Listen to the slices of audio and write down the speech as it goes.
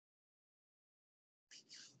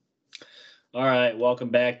All right, welcome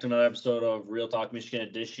back to another episode of Real Talk Michigan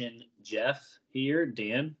Edition. Jeff here,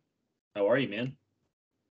 Dan. How are you, man?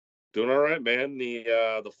 Doing all right, man.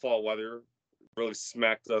 The fall weather really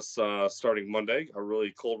smacked us starting Monday.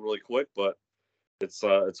 Really cold, really quick, but it's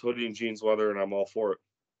hoodie and jeans weather, and I'm all for it.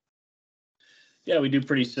 Yeah, we do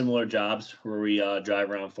pretty similar jobs where we drive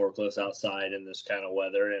around forklifts outside in this kind of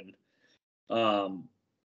weather, and um,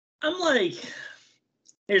 I'm like,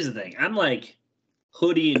 here's the thing, I'm like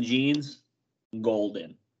hoodie and jeans,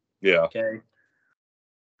 golden. Yeah, Okay,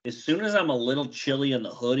 as soon as I'm a little chilly in the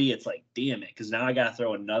hoodie, it's like, damn it, because now I got to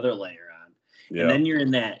throw another layer on. And yeah. then you're in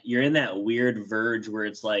that weird verge where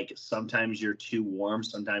it's like sometimes you're too warm,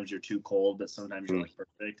 sometimes you're too cold, but sometimes you're Mm. like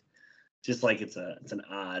perfect. Just like it's an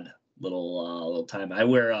odd little time. I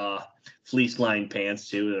wear fleece lined pants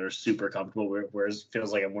too that are super comfortable, whereas it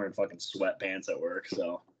feels like I'm wearing fucking sweatpants at work.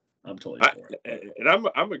 So I'm totally I for it. and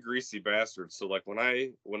I'm a greasy bastard. So like when I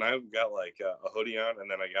got like a hoodie on, and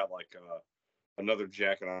then I got like another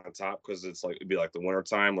jacket on top because it's like it'd be like the winter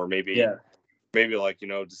time, or maybe Yeah, maybe like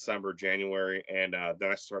December, January, and then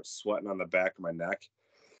I start sweating on the back of my neck.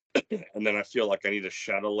 And then I feel like I need to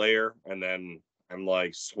shed a layer, and then I'm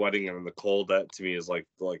like sweating in the cold. That to me is like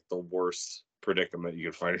the worst predicament you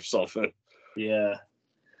could find yourself in. yeah.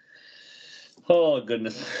 Oh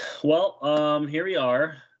goodness. Well, here we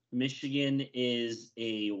are. Michigan is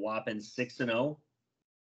a whopping 6-0,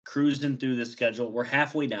 cruising through the schedule. We're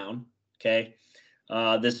halfway down. Okay.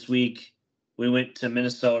 This week we went to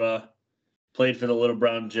Minnesota, played for the Little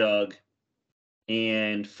Brown Jug,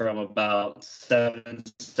 and from about 7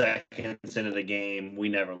 seconds into the game, we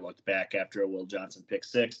never looked back after a Will Johnson pick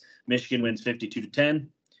six. Michigan wins 52-10.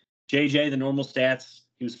 JJ, the normal stats,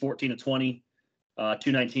 he was 14 of 20,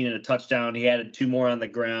 219 and a touchdown. He added two more on the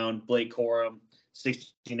ground. Blake Corum,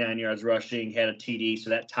 69 yards rushing, had a TD. So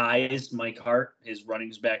that ties Mike Hart, his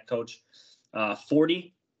running back coach,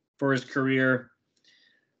 40 for his career.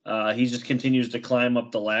 He just continues to climb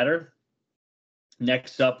up the ladder.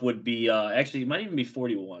 Next up would be actually it might even be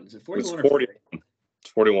 41. Is it It's 41 or 40. 40? It's It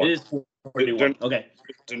 41. is 41. Okay.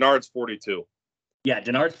 Denard's 42. Yeah,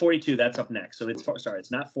 Denard's 42. That's up next. So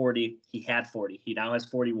it's not 40. He had 40. He now has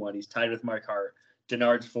 41. He's tied with Mark Hart.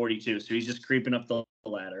 Denard's 42. So he's just creeping up the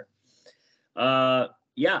ladder.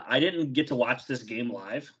 Yeah, I didn't get to watch this game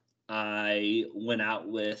live. I went out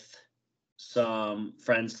with some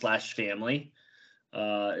friends slash family.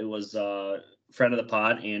 It was a friend of the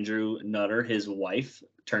pod, Andrew Nutter. His wife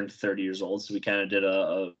turned 30 years old, so we kind of did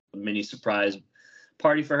a mini surprise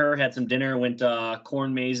party for her. Had some dinner, went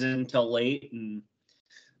corn mazing till late, and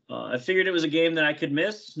I figured it was a game that I could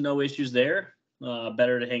miss. No issues there.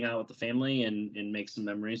 Better to hang out with the family and make some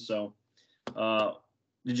memories. So, uh,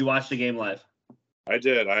 did you watch the game live? I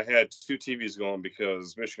did. I had two TVs going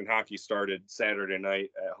because Michigan hockey started Saturday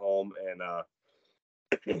night at home,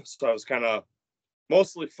 and so I was kind of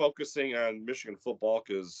mostly focusing on Michigan football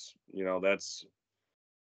because that's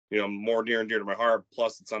more near and dear to my heart.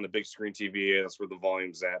 Plus, it's on the big screen TV. That's where the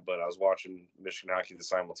volume's at. But I was watching Michigan hockey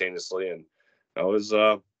simultaneously, and it was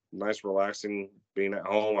nice, relaxing being at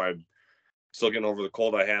home. I'm still getting over the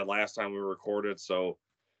cold I had last time we recorded, so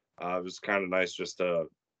it was kind of nice just to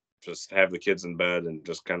just have the kids in bed and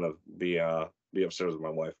just kind of be upstairs with my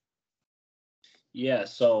wife. Yeah.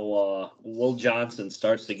 So Will Johnson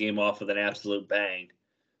starts the game off with an absolute bang.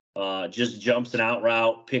 Just jumps an out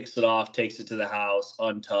route, picks it off, takes it to the house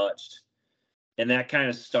untouched. And that kind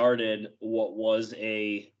of started what was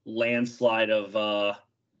a landslide of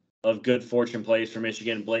good fortune plays for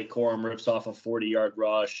Michigan. Blake Corum rips off a 40-yard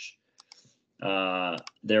rush.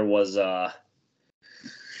 There was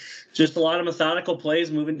just a lot of methodical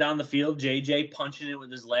plays moving down the field. JJ punching it with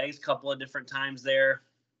his legs a couple of different times there.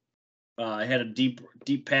 I had a deep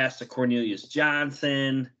pass to Cornelius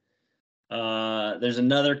Johnson. There's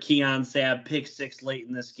another Keon Sabb pick six late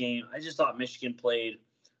in this game. I just thought Michigan played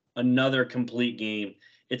another complete game.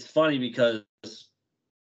 It's funny because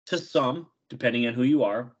to some, depending on who you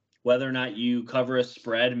are, whether or not you cover a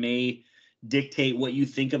spread may dictate what you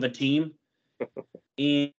think of a team.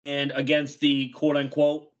 And against the quote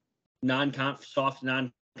unquote soft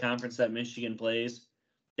non-conference that Michigan plays,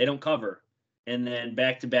 they don't cover. And then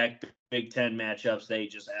back-to-back Big Ten matchups, they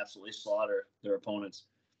just absolutely slaughter their opponents.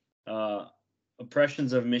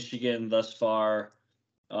 Impressions of Michigan thus far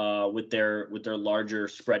with their larger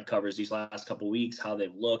spread covers these last couple of weeks, how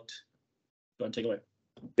they've looked. Go ahead and take it away.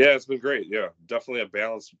 Yeah, it's been great. Yeah, definitely a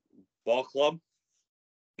balanced ball club.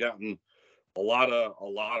 Gotten a lot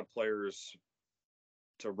of players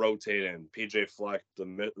to rotate in. PJ Fleck, the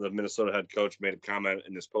Minnesota head coach, made a comment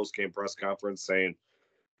in his post game press conference saying,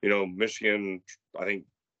 Michigan, I think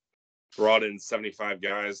brought in 75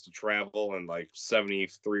 guys to travel, and like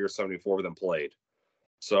 73 or 74 of them played.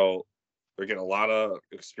 So they're getting a lot of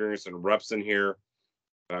experience and reps in here.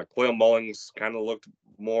 Cleo Mullings kind of looked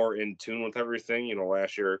more in tune with everything.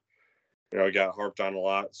 Last year, he got harped on a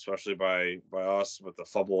lot, especially by us with the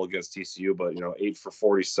fumble against TCU. But 8 for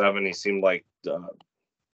 47, he seemed like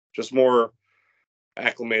just more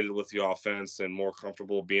acclimated with the offense and more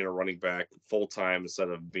comfortable being a running back full time instead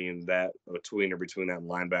of being that a tweener between that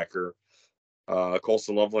linebacker.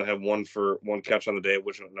 Colston Loveland had one catch on the day,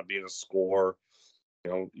 which ended up being a score.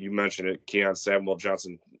 You mentioned it. Keon Samuel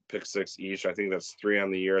Johnson pick six each. I think that's 3 on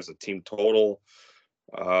the year as a team total.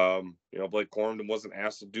 Blake Cormden wasn't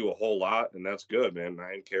asked to do a whole lot, and that's good, man.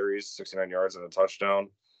 9 carries, 69 yards, and a touchdown.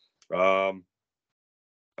 I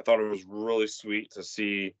thought it was really sweet to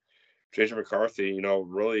see JJ McCarthy,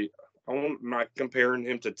 really, I'm not comparing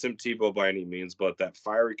him to Tim Tebow by any means, but that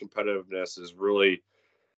fiery competitiveness is really,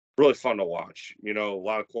 really fun to watch. A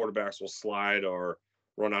lot of quarterbacks will slide or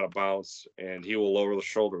run out of bounds, and he will lower the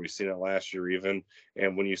shoulder. We've seen it last year even.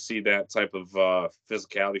 And when you see that type of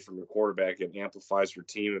physicality from your quarterback, it amplifies your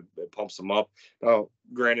team. It pumps them up. Now,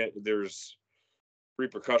 granted, there's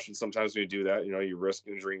repercussions sometimes when you do that. You risk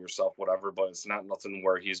injuring yourself, whatever, but it's not nothing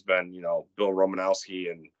where he's been, Bill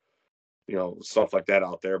Romanowski and stuff like that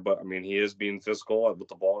out there. But I mean, he is being physical with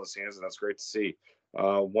the ball in his hands, and that's great to see.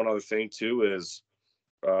 One other thing too is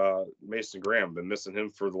Mason Graham. Been missing him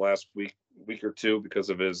for the last week or two because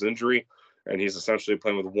of his injury, and he's essentially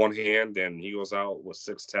playing with one hand. And he goes out with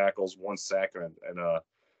 6 tackles, 1 sack, and a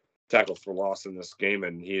tackle for loss in this game.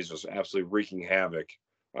 And he's just absolutely wreaking havoc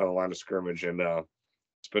on the line of scrimmage. And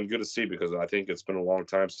it's been good to see because I think it's been a long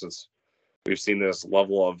time since we've seen this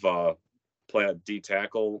level of play at D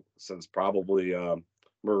tackle since probably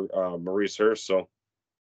Maurice Hurst. So,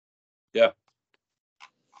 yeah.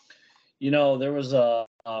 There was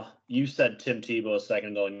you said Tim Tebow a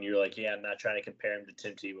second ago, and you're like, yeah, I'm not trying to compare him to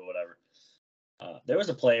Tim Tebow, whatever. There was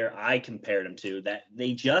a player I compared him to that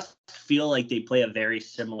they just feel like they play a very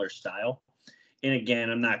similar style. And again,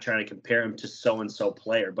 I'm not trying to compare him to so-and-so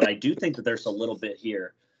player, but I do think that there's a little bit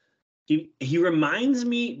here. He reminds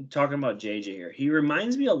me, talking about JJ here, he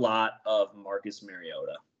reminds me a lot of Marcus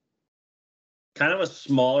Mariota. Kind of a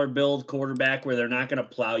smaller build quarterback where they're not going to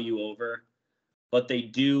plow you over, but they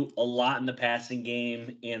do a lot in the passing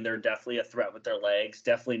game, and they're definitely a threat with their legs.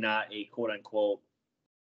 Definitely not a quote-unquote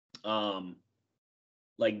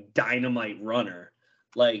like dynamite runner.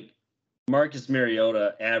 Like Marcus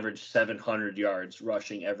Mariota averaged 700 yards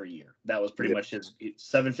rushing every year. That was pretty much his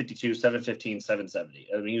 752, 715, 770.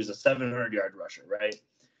 I mean, he was a 700-yard rusher, right?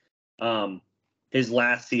 His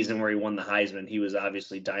last season where he won the Heisman, he was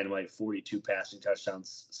obviously dynamite, 42 passing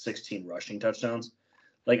touchdowns, 16 rushing touchdowns.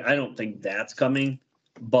 Like, I don't think that's coming,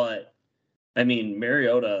 but I mean,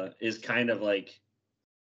 Mariota is kind of like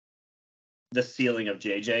the ceiling of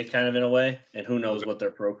JJ kind of in a way, and who knows what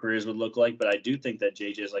their pro careers would look like, but I do think that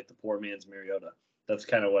JJ is like the poor man's Mariota. That's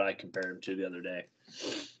kind of what I compared him to the other day.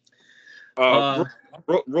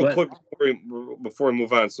 Real quick before we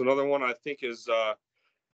move on. So another one I think is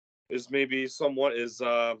maybe somewhat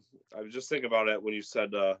I was just thinking about it when you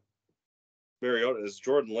said Mariota is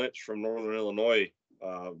Jordan Lynch from Northern Illinois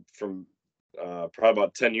from probably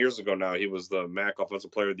about 10 years ago now. He was the MAC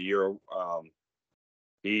Offensive Player of the Year.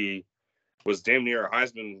 He was damn near a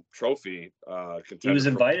Heisman Trophy contender. He was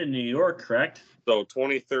invited to New York, correct? So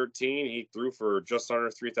 2013, he threw for just under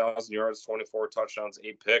 3,000 yards, 24 touchdowns,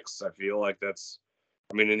 8 picks. I feel like that's,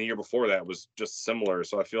 I mean, in the year before that was just similar.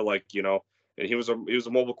 So I feel like, and he was a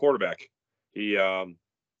mobile quarterback. Hold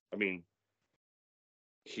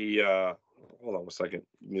on a second.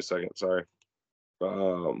 Give me a second. Sorry.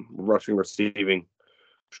 Rushing, receiving.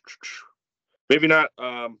 Maybe not.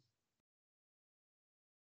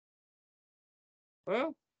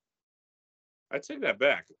 Well, I take that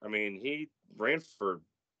back. I mean, he ran for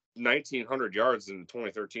 1,900 yards in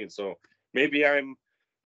 2013. So maybe I'm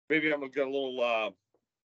a little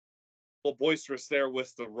boisterous there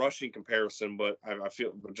with the rushing comparison, but I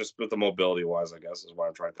feel just with the mobility wise, I guess is where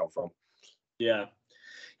I'm trying to come from. Yeah.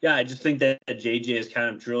 Yeah, I just think that JJ is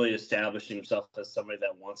kind of truly establishing himself as somebody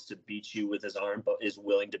that wants to beat you with his arm, but is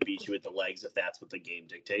willing to beat you with the legs if that's what the game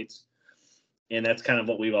dictates. And that's kind of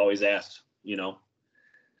what we've always asked,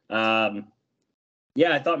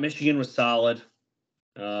 Yeah, I thought Michigan was solid.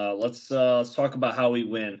 Let's talk about how we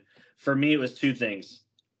win. For me, it was 2 things.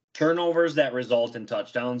 Turnovers that result in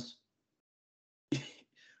touchdowns.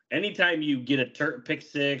 Anytime you get a pick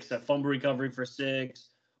 6, a fumble recovery for 6,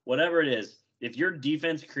 whatever it is, if your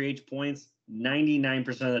defense creates points 99%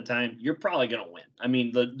 of the time, you're probably going to win. I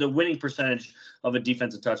mean, the winning percentage of a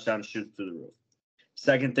defensive touchdown shoots through the roof.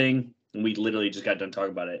 Second thing, and we literally just got done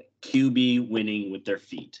talking about it. QB winning with their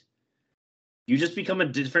feet. You just become a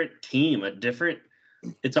different team,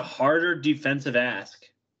 it's a harder defensive ask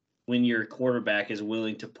when your quarterback is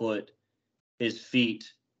willing to put his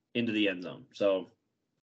feet into the end zone. So,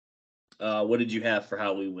 what did you have for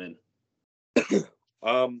how we win?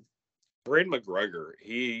 Braden McGregor,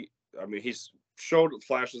 he's showed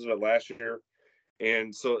flashes of it last year,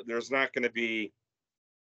 and so there's not going to be.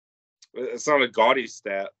 It's not a gaudy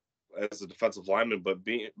stat as a defensive lineman, but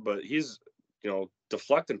he's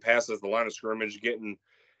deflecting passes at the line of scrimmage, getting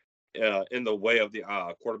in the way of the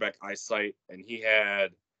quarterback eyesight, and he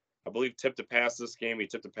had, I believe, tipped a pass this game. He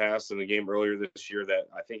tipped a pass in the game earlier this year that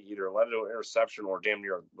I think either led to an interception or damn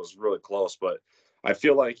near was really close. But I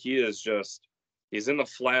feel like he's in the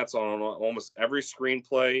flats on almost every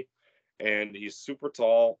screenplay, and he's super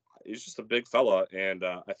tall. He's just a big fella, and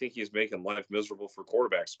I think he's making life miserable for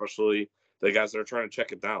quarterbacks, especially the guys that are trying to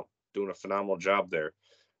check it down. Doing a phenomenal job there.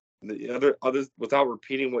 The other, without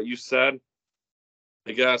repeating what you said,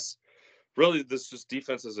 I guess really this just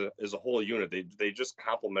defense is a whole unit. They just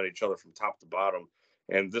complement each other from top to bottom,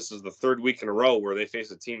 and this is the third week in a row where they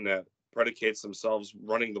face a team that predicates themselves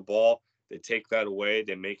running the ball. They take that away.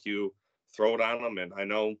 They make you throw it on them, and I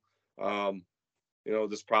know.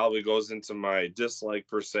 This probably goes into my dislike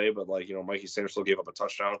per se, but Mikey Sanders still gave up a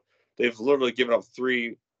touchdown. They've literally given up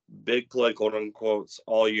 3 big play, quote unquote,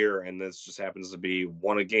 all year, and this just happens to be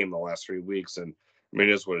one a game the last 3 weeks. And I mean,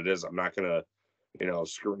 it is what it is. I'm not gonna,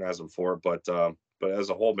 scrutinize them for it, but as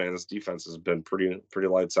a whole, man, this defense has been pretty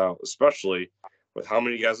lights out, especially with how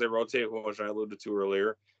many guys they rotate, which I alluded to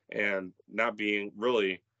earlier, and not being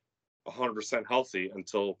really 100% healthy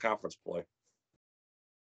until conference play.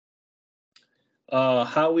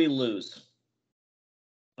 How we lose.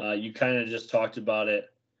 You kind of just talked about it.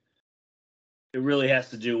 It really has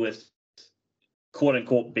to do with quote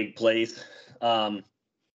unquote big plays.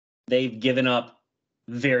 They've given up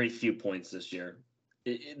very few points this year.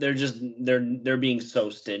 They're being so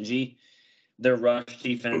stingy. Their rush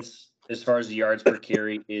defense, as far as the yards per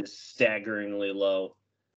carry, is staggeringly low.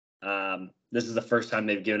 This is the first time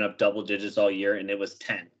they've given up double digits all year, and it was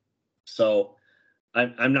 10. So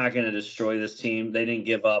I'm not going to destroy this team. They didn't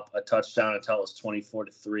give up a touchdown until it was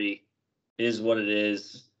 24-3. Is what it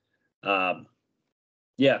is.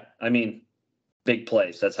 Yeah, I mean, big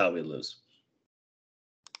plays. That's how we lose.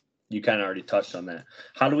 You kind of already touched on that.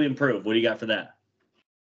 How do we improve? What do you got for that?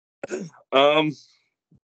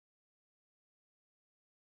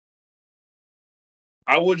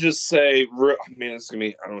 I would just say, it's gonna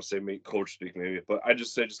be, I don't want to say make coach speak maybe, but I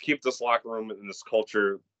just say just keep this locker room and this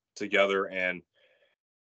culture together and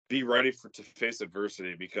be ready to face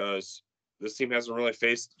adversity, because this team hasn't really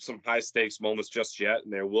faced some high stakes moments just yet,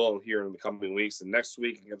 and they will here in the coming weeks. And next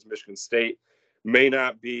week against Michigan State may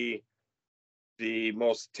not be the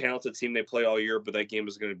most talented team they play all year, but that game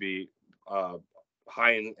is going to be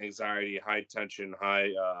high in anxiety, high tension, high,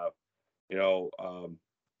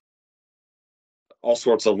 all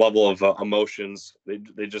sorts of level of emotions.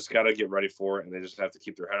 They just got to get ready for it, and they just have to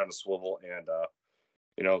keep their head on a swivel. And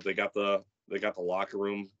they got the locker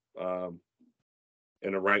room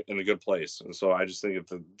in a good place. And so I just think if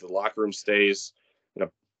the locker room stays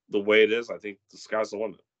the way it is, I think the sky's the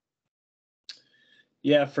limit.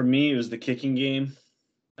 Yeah, for me, it was the kicking game.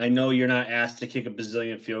 I know you're not asked to kick a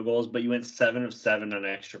bazillion field goals, but you went 7 of 7 on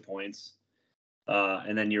extra points.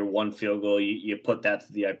 And then your one field goal, you put that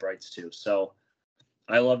to the uprights too. So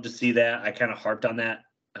I love to see that. I kind of harped on that.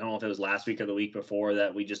 I don't know if it was last week or the week before,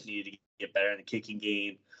 that we just needed to get better in the kicking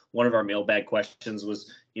game. One of our mailbag questions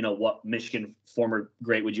was, what Michigan former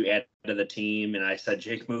great would you add to the team? And I said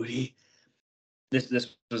Jake Moody.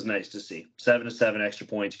 This was nice to see. 7 of 7 extra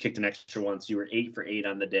points, kicked an extra one. So you were 8 for 8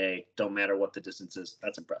 on the day. Don't matter what the distance is.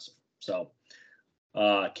 That's impressive. So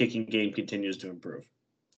kicking game continues to improve.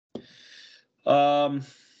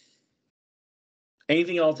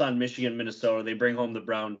 Anything else on Michigan, Minnesota? They bring home the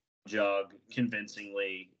brown jug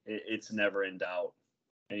convincingly. It's never in doubt.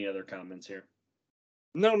 Any other comments here?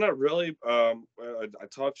 No, not really. I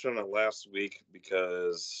touched on it last week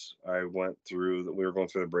because we were going through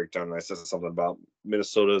the breakdown, and I said something about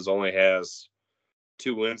Minnesota's only has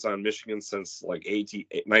 2 wins on Michigan since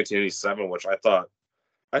 1987, which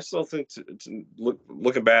I still think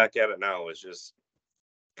looking back at it now is just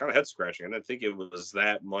kind of head scratching. I didn't think it was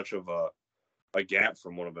that much of a gap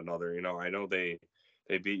from one of another. I know they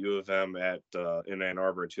beat U of M in Ann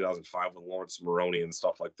Arbor in 2005 with Lawrence Maroney and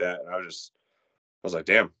stuff like that, and I was like,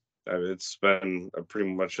 damn, it's been pretty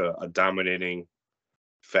much a dominating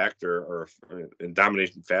factor or in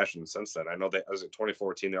domination fashion since then. I know I was at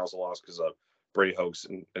 2014. They also lost because of Brady Hoke's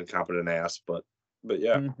incompetent ass, but But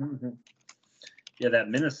yeah. Mm-hmm. Yeah, that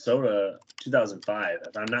Minnesota 2005,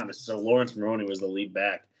 if I'm not mistaken. So Lawrence Maroney was the lead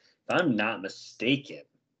back. If I'm not mistaken,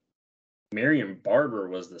 Marion Barber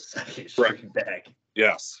was the second string back.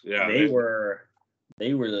 Yes. Yeah. They were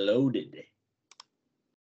loaded.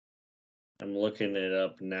 I'm looking it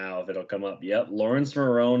up now if it'll come up. Yep, Lawrence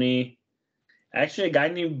Maroney. Actually, a guy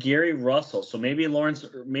named Gary Russell. So maybe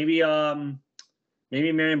maybe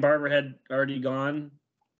Marion Barber had already gone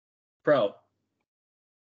pro.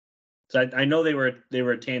 So I know they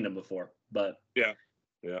were a tandem before, but yeah.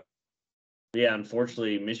 Yeah,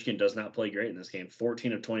 unfortunately, Michigan does not play great in this game.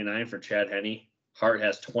 14 of 29 for Chad Henne. Hart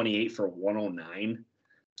has 28 for 109.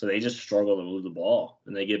 So they just struggle to move the ball,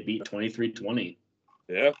 and they get beat 23-20.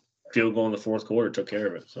 Yeah. Field goal in the fourth quarter took care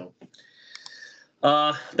of it. So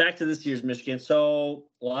back to this year's Michigan. So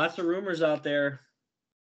lots of rumors out there.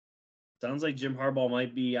 Sounds like Jim Harbaugh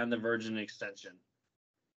might be on the verge of an extension.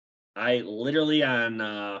 I literally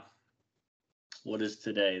on what is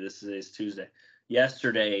today? This is Tuesday.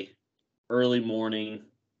 Yesterday, early morning,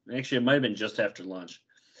 actually it might have been just after lunch,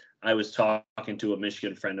 I was talking to a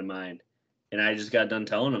Michigan friend of mine, and I just got done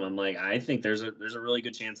telling him, I'm like, I think there's a really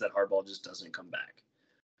good chance that Harbaugh just doesn't come back.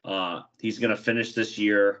 He's going to finish this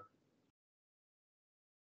year.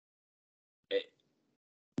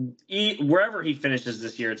 Wherever he finishes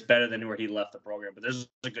this year, it's better than where he left the program. But there's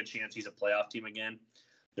a good chance he's a playoff team again.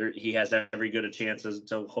 He has every good a chance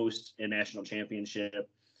to host a national championship,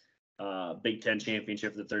 Big Ten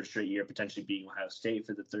championship for the third straight year, potentially beating Ohio State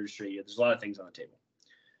for the third straight year. There's a lot of things on the table.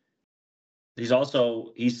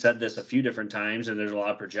 He's said this a few different times, and there's a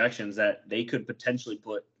lot of projections that they could potentially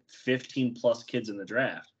put 15 plus kids in the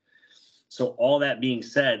draft. So all that being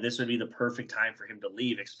said, this would be the perfect time for him to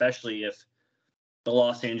leave, especially if the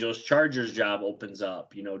Los Angeles Chargers job opens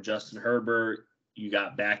up. You know, Justin Herbert, you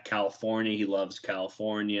got back California. He loves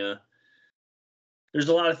California. There's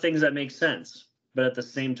a lot of things that make sense. But at the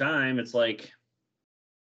same time, it's like,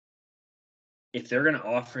 if they're going to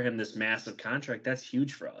offer him this massive contract, that's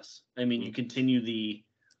huge for us. I mean, you continue the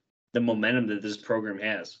momentum that this program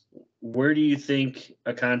has. Where do you think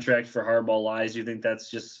a contract for Harbaugh lies? Do you think that's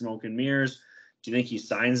just smoke and mirrors? Do you think he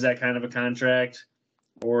signs that kind of a contract?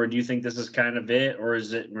 Or do you think this is kind of it, or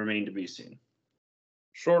is it remain to be seen?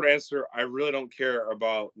 Short answer, I really don't care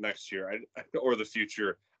about next year or the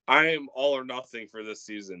future. I am all or nothing for this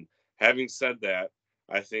season. Having said that,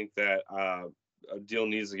 I think that a deal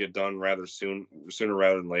needs to get done sooner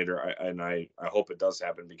rather than later. I hope it does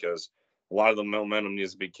happen, because a lot of the momentum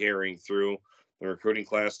needs to be carrying through. The recruiting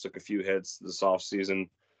class took a few hits this offseason,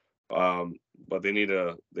 but they need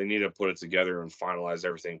to put it together and finalize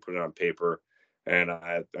everything, put it on paper. And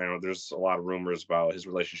I know there's a lot of rumors about his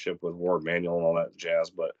relationship with Ward Manuel and all that jazz,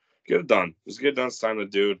 but get it done. Just get it done. Sign the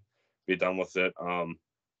dude. Be done with it.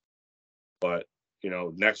 But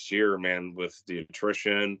next year, man, with the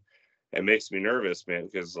attrition, it makes me nervous, man,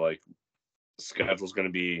 because like the schedule's going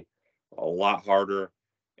to be a lot harder,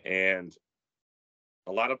 and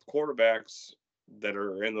a lot of quarterbacks that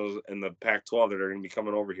are in the Pac-12 that are going to be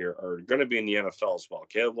coming over here are going to be in the NFL as well.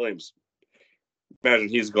 Caleb Williams. Imagine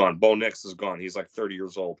he's gone. Bo Nix is gone. He's like 30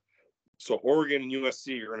 years old. So Oregon and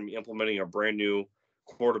USC are going to be implementing a brand new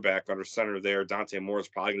quarterback under center there. Dante Moore is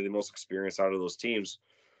probably going to be the most experienced out of those teams.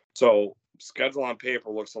 So schedule on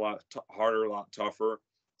paper looks a lot harder, a lot tougher.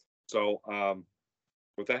 So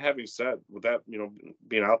with that having said, with that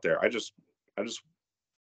being out there, I just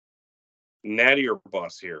natty or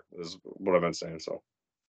bust here is what I've been saying. So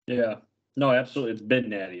yeah, no, absolutely, it's been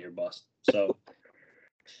natty or bust. So.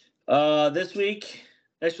 This week,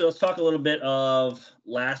 actually, let's talk a little bit of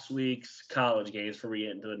last week's college games before we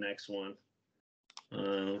get into the next one.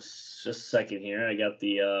 Just a second here. I got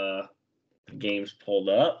the games pulled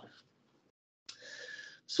up.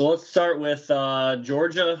 So let's start with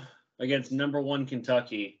Georgia against number 1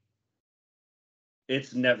 Kentucky.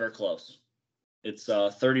 It's never close. It's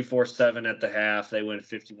 34-7 at the half. They win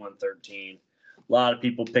 51-13. A lot of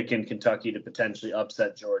people picking Kentucky to potentially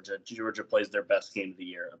upset Georgia. Georgia plays their best game of the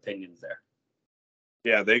year. Opinions there?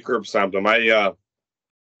 Yeah, they curb stomped them. I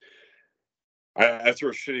threw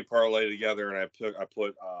a shitty parlay together, and I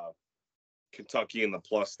put Kentucky in the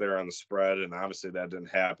plus there on the spread, and obviously that didn't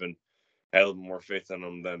happen. I had a little more faith in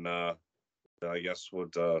them than I guess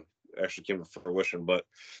what actually came to fruition. But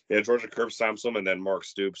yeah, Georgia curb stomps them, and then Mark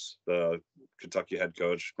Stoops, the Kentucky head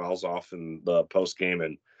coach, fouls off in the post game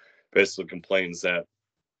and basically complains that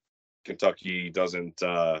Kentucky doesn't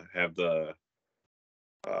have the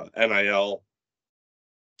NIL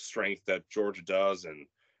strength that Georgia does, and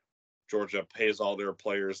Georgia pays all their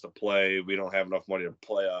players to play. We don't have enough money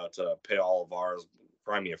to pay all of ours.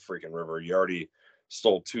 Cry me a freaking river. You already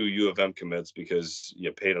stole 2 U of M commits because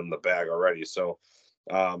you paid him the bag already. So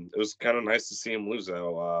it was kind of nice to see him lose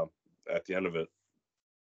though at the end of it.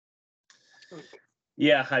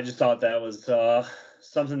 Yeah, I just thought that was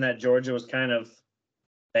something that Georgia was kind of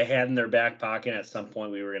they had in their back pocket. At some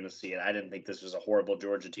point, we were going to see it. I didn't think this was a horrible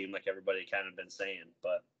Georgia team, like everybody kind of been saying,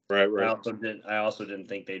 but right. I also didn't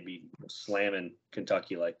think they'd be slamming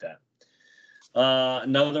Kentucky like that.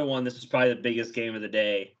 Another one. This is probably the biggest game of the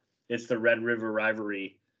day. It's the Red River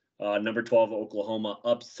rivalry. Number 12 Oklahoma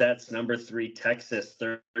upsets number 3 Texas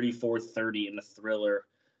 34-30 in a thriller.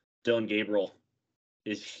 Dylan Gabriel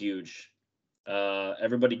is huge.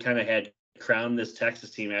 Everybody kind of had crowned this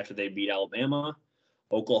Texas team after they beat Alabama.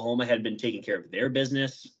 Oklahoma had been taking care of their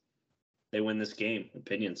business. They win this game.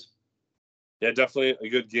 Opinions? Yeah, definitely a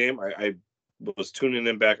good game. I was tuning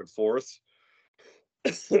in back and forth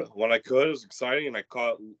when I could. It was exciting, and I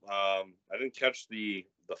caught. I didn't catch the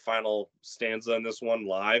final stanza in this one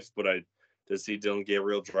live, but I did see Dylan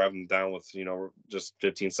Gabriel driving down with just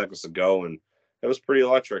 15 seconds to go, and it was pretty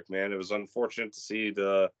electric, man. It was unfortunate to see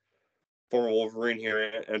the former Wolverine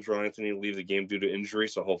here, Andrew Anthony, leave the game due to injury.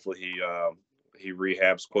 So hopefully he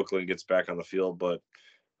rehabs quickly and gets back on the field. But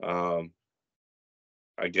I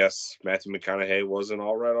guess Matthew McConaughey wasn't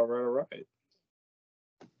all right.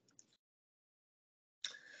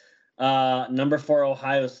 Number 4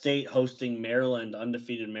 Ohio State hosting Maryland,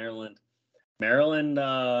 undefeated Maryland. Maryland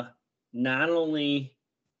not only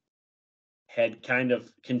had kind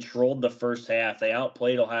of controlled the first half, they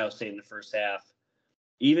outplayed Ohio State in the first half,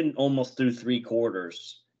 even almost through 3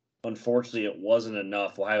 quarters. Unfortunately, it wasn't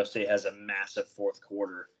enough. Ohio State has a massive fourth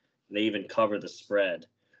quarter. They even cover the spread.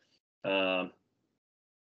 I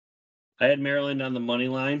had Maryland on the money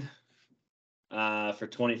line for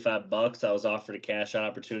 $25. I was offered a cash out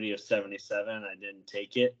opportunity of 77. I didn't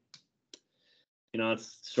take it.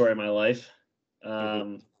 It's the story of my life.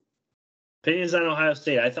 Opinions on Ohio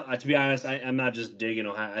State. I thought, to be honest, I'm not just digging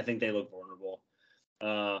Ohio. I think they look vulnerable.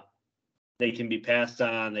 They can be passed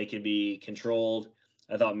on. They can be controlled.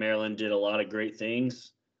 I thought Maryland did a lot of great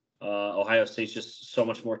things. Ohio State's just so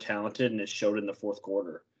much more talented, and it showed in the fourth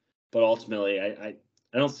quarter. But ultimately, I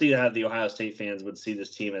don't see how the Ohio State fans would see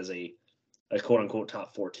this team as a quote unquote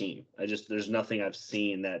top 4 team. There's nothing I've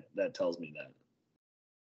seen that tells me that.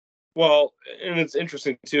 Well, and it's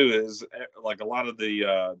interesting too is like a lot of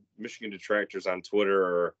the Michigan detractors on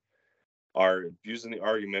Twitter are using the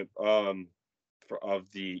argument of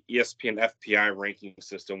the ESPN FPI ranking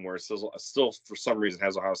system, where it still for some reason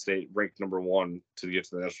has Ohio State ranked number 1 to get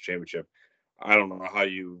to the national championship. I don't know how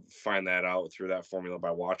you find that out through that formula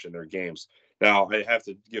by watching their games. Now, I have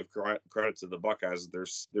to give credit to the Buckeyes.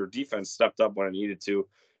 Their defense stepped up when it needed to,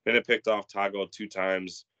 and it picked off Tago 2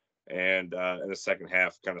 times, and in the second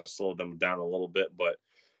half kind of slowed them down a little bit. But,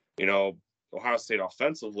 Ohio State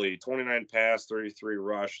offensively, 29 pass, 33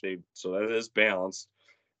 rush. So that is balanced.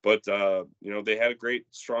 But, they had a great,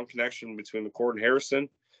 strong connection between McCord and Harrison.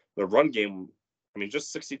 The run game,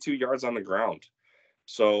 just 62 yards on the ground.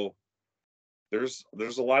 So there's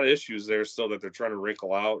a lot of issues there still that they're trying to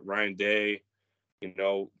wrinkle out. Ryan Day,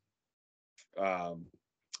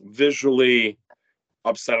 visually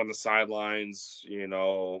upset on the sidelines,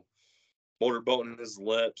 motorboating his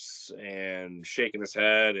lips and shaking his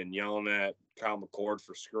head and yelling at Kyle McCord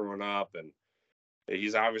for screwing up. And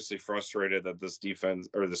he's obviously frustrated that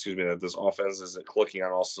that this offense isn't clicking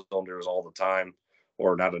on all cylinders all the time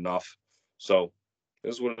or not enough. So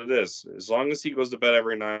this is what it is. As long as he goes to bed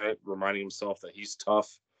every night, reminding himself that he's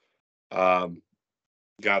tough,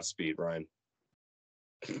 Godspeed, Ryan.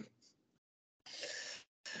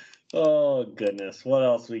 Oh, goodness. What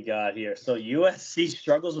else we got here? So USC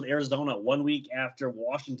struggles with Arizona 1 week after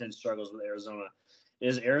Washington struggles with Arizona.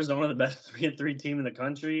 Is Arizona the best 3-3 team in the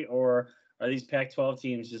country, or are these Pac-12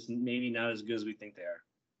 teams just maybe not as good as we think they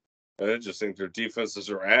are? I just think their defenses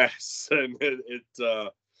are ass. And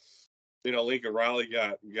Lincoln Riley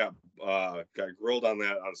got grilled on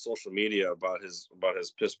that on social media about his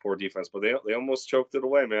piss poor defense, but they almost choked it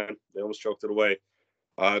away, man. They almost choked it away.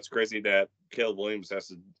 It's crazy that Caleb Williams has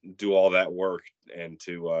to do all that work and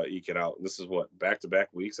to eke it out. And this is what, back-to-back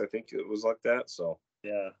weeks, I think it was like that. So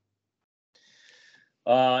yeah.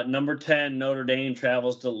 Number 10, Notre Dame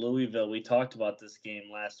travels to Louisville. We talked about this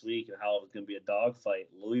game last week and how it was going to be a dogfight.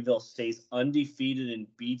 Louisville stays undefeated and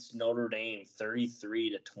beats Notre Dame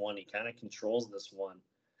 33-20. Kind of controls this one.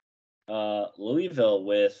 Louisville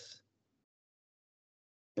with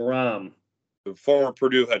Baram. the former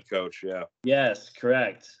Purdue head coach, yeah. Yes,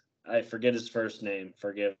 correct. I forget his first name.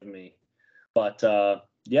 Forgive me. But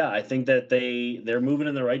yeah, I think that they're moving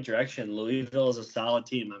in the right direction. Louisville is a solid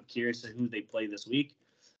team. I'm curious to who they play this week.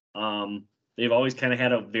 They've always kind of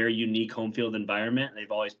had a very unique home field environment.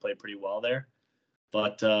 They've always played pretty well there.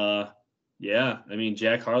 But yeah, I mean,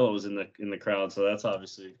 Jack Harlow was in the crowd, so that's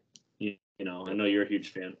obviously, you know, I know you're a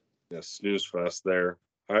huge fan. Yeah, snooze fest there.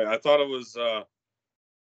 I thought it was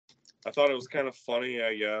kind of funny,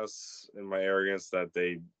 I guess, in my arrogance that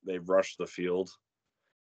they rushed the field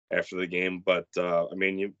after the game. But I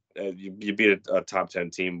mean, you beat a top 10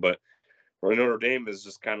 team, but Notre Dame is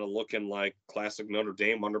just kind of looking like classic Notre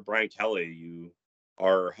Dame under Brian Kelly. You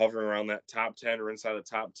are hovering around that top 10 or inside the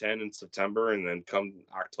top 10 in September, and then come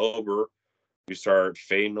October, you start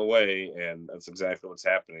fading away, and that's exactly what's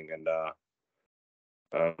happening. And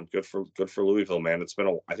good for Louisville, man. It's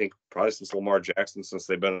been I think probably since Lamar Jackson, since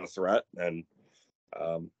they've been a threat, and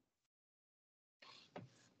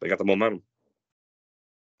they got the momentum.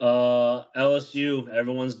 LSU,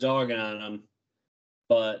 everyone's dogging on them,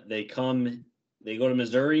 but they go to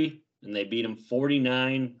Missouri and they beat them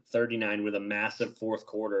 49-39 with a massive fourth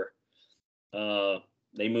quarter.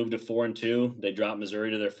 They moved to 4-2. They dropped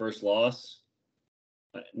Missouri to their first loss.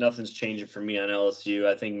 Nothing's changing for me on LSU.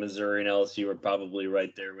 I think Missouri and LSU are probably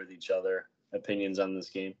right there with each other. Opinions on this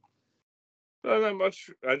game? Not much.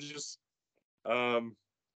 I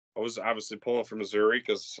was obviously pulling for Missouri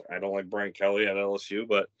because I don't like Brian Kelly at LSU,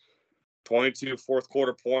 but 22 fourth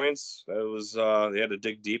quarter points. That was they had to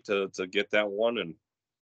dig deep to get that one, and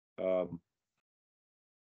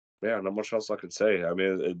yeah, not much else I could say. I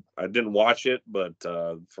mean, I didn't watch it, but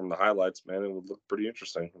from the highlights, man, it would look pretty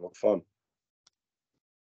interesting. It looked fun.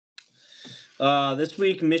 This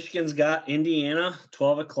week, Michigan's got Indiana,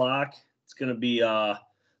 12 o'clock. It's going to be the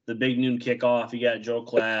big noon kickoff. You got Joe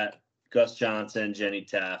Klatt, Gus Johnson, Jenny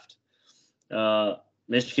Taft.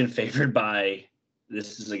 Michigan favored by,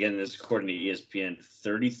 this is according to ESPN,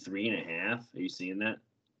 33.5. Are you seeing that?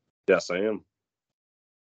 Yes, I am.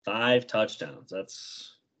 5 touchdowns.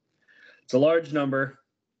 It's a large number.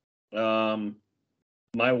 My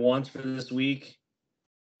wants for this week,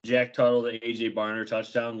 Jack Tuttle to AJ Barner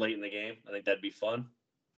touchdown late in the game. I think that'd be fun.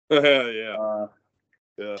 Yeah.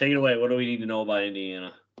 Take it away. What do we need to know about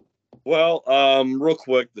Indiana? Well, real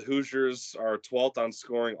quick, the Hoosiers are 12th on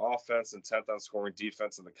scoring offense and 10th on scoring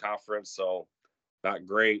defense in the conference, so not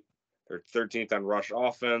great. They're 13th on rush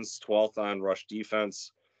offense, 12th on rush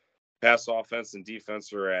defense. Pass offense and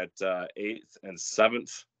defense are at 8th and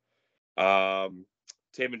 7th.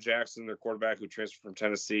 Taven Jackson, their quarterback who transferred from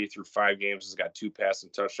Tennessee through 5 games, has got 2 passing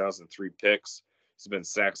touchdowns and 3 picks. He's been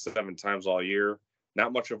sacked 7 times all year.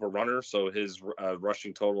 Not much of a runner, so his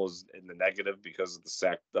rushing total is in the negative because of the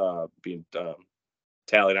sack being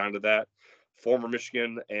tallied onto that. Former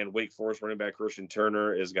Michigan and Wake Forest running back Christian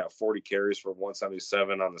Turner has got 40 carries for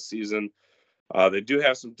 177 on the season. They do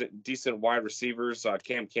have some decent wide receivers.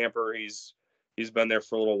 Cam Camper, he's been there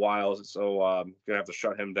for a little while, so gonna have to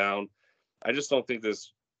shut him down. I just don't think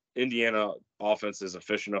this Indiana offense is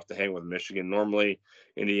efficient enough to hang with Michigan. Normally,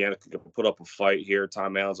 Indiana could put up a fight here.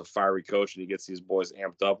 Tom Allen's a fiery coach, and he gets these boys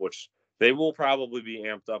amped up, which they will probably be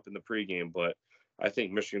amped up in the pregame. But I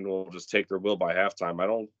think Michigan will just take their will by halftime.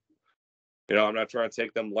 I'm not trying to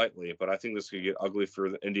take them lightly, but I think this could get ugly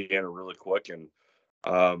for Indiana really quick. And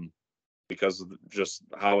because of just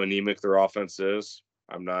how anemic their offense is,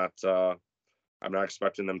 I'm not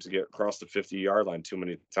expecting them to get across the 50-yard line too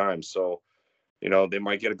many times. So, they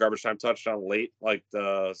might get a garbage time touchdown late, like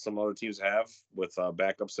some other teams have with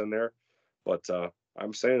backups in there. But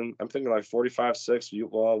I'm thinking like 45-6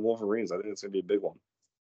 Wolverines. I think it's gonna be a big one.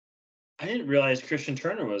 I didn't realize Christian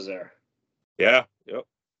Turner was there. Yeah. Yep.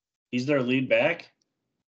 He's their lead back.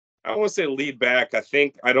 I don't want to say lead back.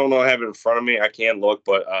 I don't know. I have it in front of me. I can look,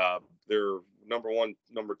 but they're number 1,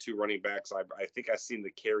 number 2 running backs. I think I've seen the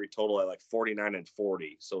carry total at like 49 and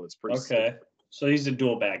 40. So it's pretty. Okay. Simple. So he's a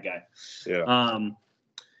dual back guy. Yeah.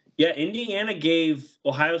 Yeah, Indiana gave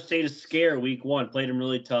Ohio State a scare week 1, played them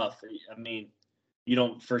really tough. I mean, you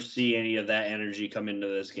don't foresee any of that energy come into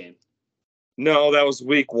this game. No, that was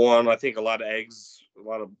week 1. I think a lot of eggs in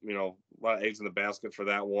the basket for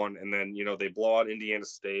that one. And then, they blow out Indiana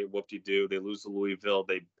State, whoop-de-doo. They lose to Louisville.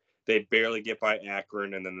 They barely get by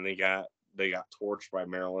Akron, and then they got torched by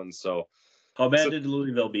Maryland. So how bad did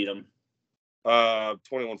Louisville beat them?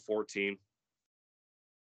 21-14.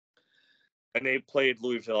 And they played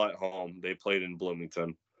Louisville at home. They played in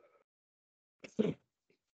Bloomington.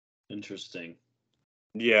 Interesting.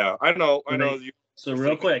 Yeah, I know. So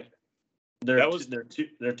real quick, their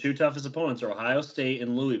 2 toughest opponents are Ohio State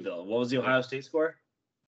and Louisville. What was the Ohio State score?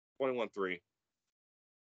 21-3.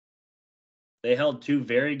 They held 2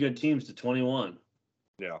 very good teams to 21.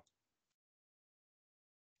 Yeah.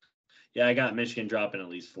 Yeah, I got Michigan dropping at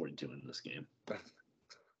least 42 in this game.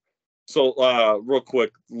 So, real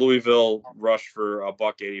quick, Louisville rushed for a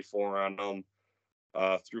 $184 on them,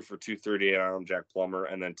 threw for 238 on them, Jack Plummer,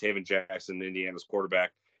 and then Taven Jackson, Indiana's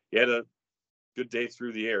quarterback. He had a good day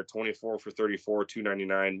through the air, 24 for 34,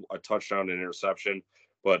 299, a touchdown and interception.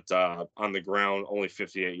 But on the ground, only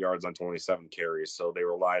 58 yards on 27 carries. So they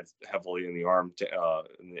relied heavily in the arm,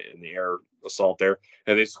 in the air assault there.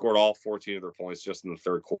 And they scored all 14 of their points just in the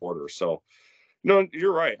third quarter. So, no,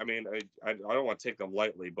 you're right. I mean, I don't want to take them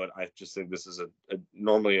lightly, but I just think this is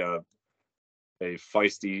normally a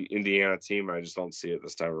feisty Indiana team. I just don't see it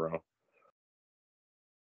this time around.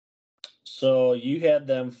 So you had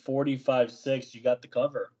them 45-6. You got the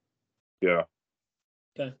cover. Yeah.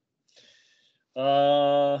 Okay.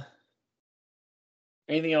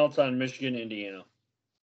 Anything else on Michigan, Indiana?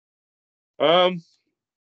 No,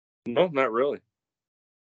 not really.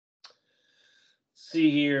 See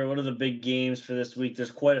here, what are the big games for this week?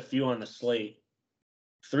 There's quite a few on the slate.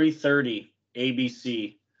 3:30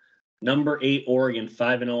 ABC. Number 8 Oregon,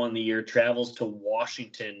 5-0 on the year, travels to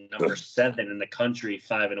Washington, number 7 in the country,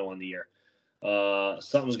 5-0 on the year.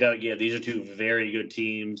 Something's got to give. These are two very good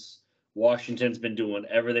teams. Washington's been doing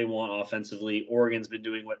whatever they want offensively. Oregon's been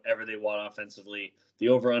doing whatever they want offensively. The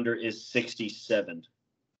over-under is 67.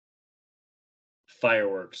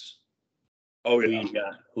 Fireworks. Oh, yeah.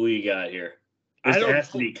 Who you got here? This has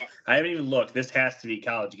to be. I haven't even looked. This has to be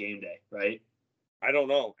College Game Day, right? I don't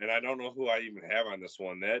know, and I don't know who I even have on this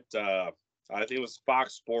one. That I think it was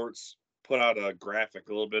Fox Sports put out a graphic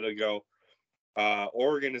a little bit ago.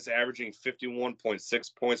 Oregon is averaging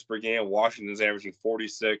 51.6 points per game. Washington is averaging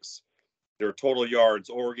 46. Their total yards: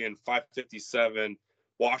 Oregon 557,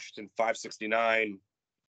 Washington 569.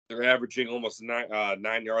 They're averaging almost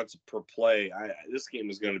 9 yards per play. This game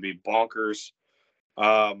is going to be bonkers.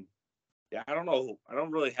 Yeah, I don't know. I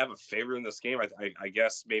don't really have a favorite in this game. I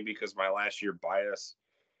guess maybe because my last year bias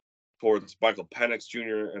towards Michael Penix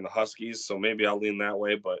Jr. and the Huskies, so maybe I'll lean that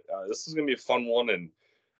way. But this is going to be a fun one, and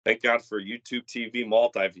thank God for YouTube TV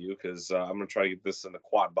multi-view because I'm going to try to get this in the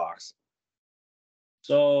quad box.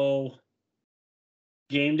 So,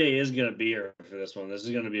 game day is going to be here for this one. This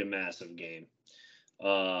is going to be a massive game.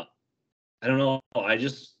 I don't know.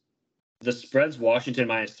 The spread's Washington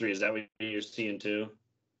 -3. Is that what you're seeing too?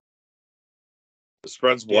 The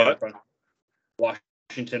spread's what? Yeah,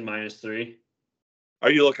 Washington -3.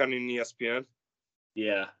 Are you looking on ESPN?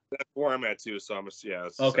 Yeah. That's where I'm at too. So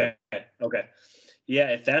Okay. Yeah,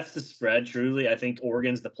 if that's the spread, truly, I think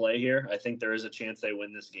Oregon's the play here. I think there is a chance they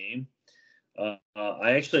win this game.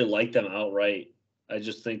 I actually like them outright. I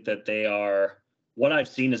just think that they are. What I've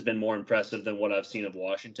seen has been more impressive than what I've seen of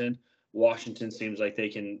Washington. Washington seems like they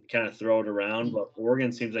can kind of throw it around, but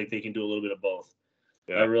Oregon seems like they can do a little bit of both.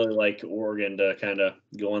 Yeah. I really like Oregon to kind of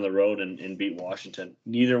go on the road and beat Washington.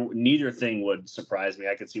 Neither thing would surprise me.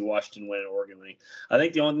 I could see Washington win and Oregon winning. I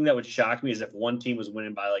think the only thing that would shock me is if one team was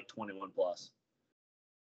winning by like 21 plus.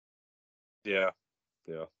 Yeah.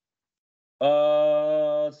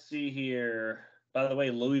 Let's see here. By the way,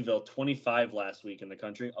 Louisville 25 last week in the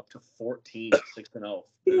country, up to 14, 6-0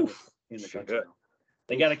 in the country. Now.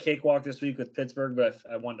 They got a cakewalk this week with Pittsburgh, but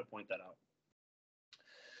I wanted to point that out.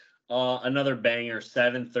 Another banger,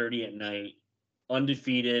 7:30 at night,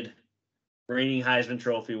 undefeated, reigning Heisman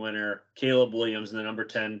Trophy winner, Caleb Williams and the number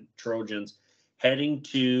 10 Trojans heading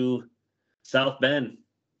to South Bend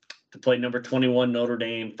to play number 21 Notre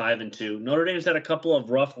Dame, 5-2. Notre Dame's had a couple of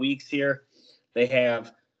rough weeks here. They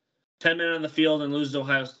have 10 men on the field and lose to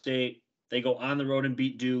Ohio State. They go on the road and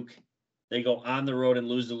beat Duke. They go on the road and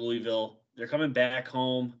lose to Louisville. They're coming back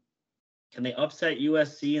home. Can they upset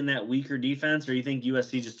USC in that weaker defense, or do you think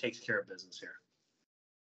USC just takes care of business here?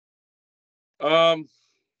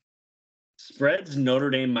 Spreads Notre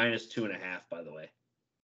Dame -2.5, by the way.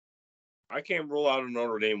 I can't rule out a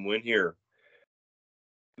Notre Dame win here.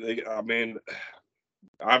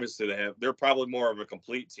 Obviously they're probably more of a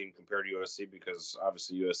complete team compared to USC because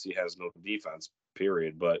obviously USC has no defense,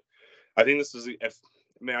 period. But I think this is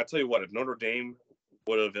I'll tell you what, if Notre Dame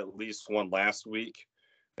would have at least won last week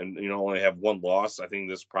and only have one loss, I think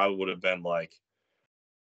this probably would have been like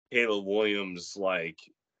Caleb Williams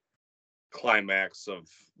climax of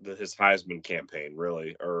his Heisman campaign,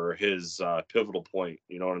 really, or his pivotal point.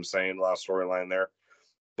 You know what I'm saying? Last storyline there.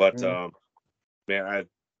 But man,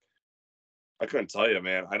 I couldn't tell you,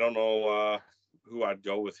 man. I don't know who I'd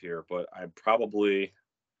go with here, but I'd probably,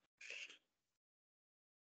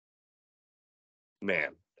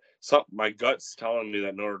 my gut's telling me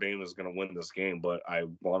that Notre Dame is going to win this game, but I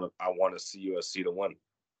want to see USC to win.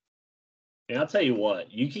 And I'll tell you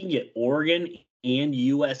what, you can get Oregon and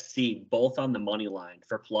USC both on the money line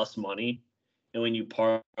for plus money, and when you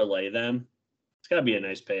parlay them, It's got to be a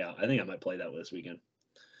nice payout. I think I might play that this weekend.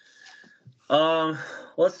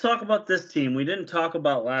 Let's talk about this team. We didn't talk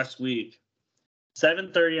about last week.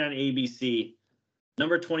 7:30 on ABC.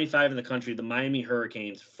 Number 25 in the country, the Miami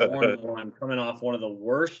Hurricanes, 4-1, coming off one of the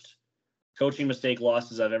worst coaching mistake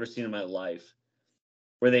losses I've ever seen in my life,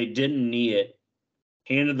 where they didn't need it,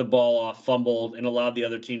 handed the ball off, fumbled, and allowed the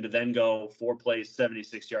other team to then go 4 plays,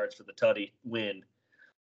 76 yards for the tutty win.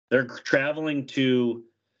 They're traveling to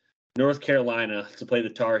North Carolina to play the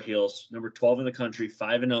Tar Heels, number 12 in the country,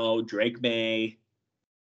 5-0. Drake May.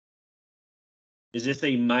 Is this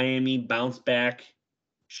a Miami bounce back,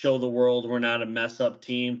 show the world we're not a mess up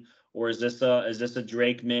team, or is this a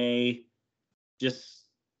Drake May? Just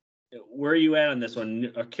where are you at on this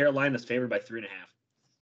one? Carolina's favored by 3.5.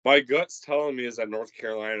 My gut's telling me is that North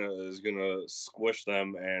Carolina is going to squish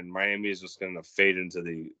them, and Miami is just going to fade into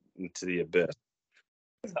the abyss.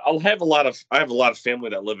 I have a lot of family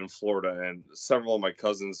that live in Florida, and several of my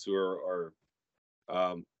cousins who are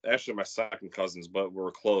actually my second cousins, but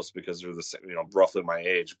we're close because they're the same, roughly my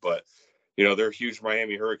age. But they're huge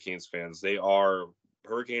Miami Hurricanes fans. They are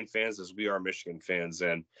Hurricane fans as we are Michigan fans.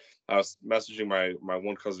 And I was messaging my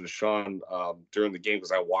one cousin Sean during the game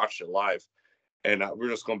because I watched it live, and we were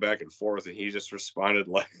just going back and forth, and he just responded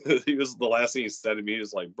like he was the last thing he said to me. He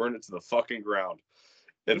was like, "Burn it to the fucking ground,"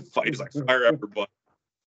 and fight. He's like, "Fire everybody."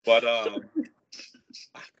 But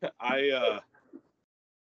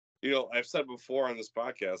I've said before on this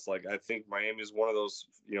podcast, like, I think Miami is one of those,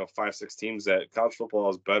 5-6 teams that college football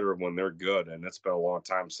is better when they're good. And it's been a long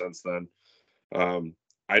time since then.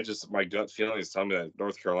 My gut feeling is telling me that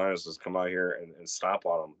North Carolina's just come out here and stomp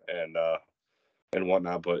on them and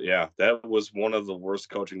whatnot. But yeah, that was one of the worst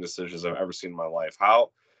coaching decisions I've ever seen in my life.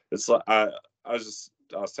 How it's like, I was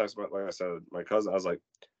texting about, like I said, my cousin, I was like,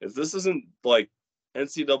 if this isn't like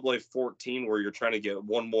NCAA 14, where you're trying to get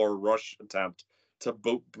one more rush attempt to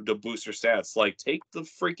boost your stats, like, take the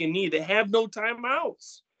freaking knee. They have no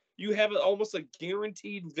timeouts. You have almost a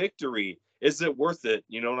guaranteed victory. Is it worth it?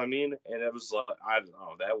 You know what I mean? And it was, I don't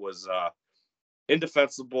know, that was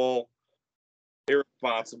indefensible,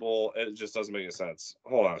 irresponsible. It just doesn't make any sense.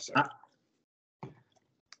 Hold on a second.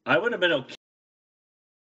 I would have been okay.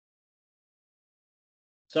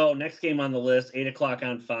 So next game on the list, 8 o'clock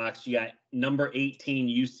on Fox. You got number 18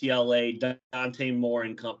 UCLA, Dante Moore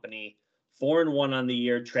and company. 4-1 on the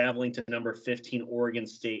year, traveling to number 15 Oregon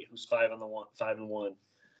State, who's 5-1.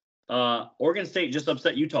 Oregon State just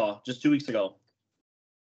upset Utah just 2 weeks ago.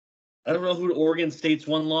 I don't know who Oregon State's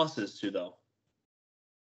one loss is to, though.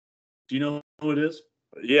 Do you know who it is?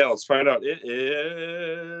 Yeah, let's find out. It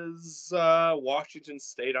is Washington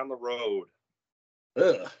State on the road.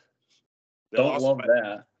 Ugh. Don't love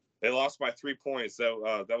that. They lost by 3 points.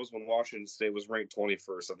 That was when Washington State was ranked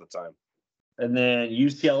 21st at the time. And then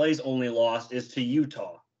UCLA's only loss is to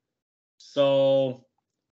Utah. So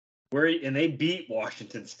and they beat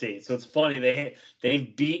Washington State. So it's funny.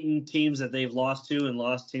 They've beaten teams that they've lost to and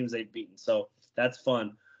lost teams they've beaten. So that's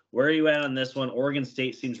fun. Where are you at on this one? Oregon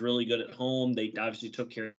State seems really good at home. They obviously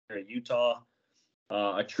took care of Utah.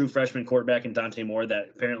 A true freshman quarterback in Dante Moore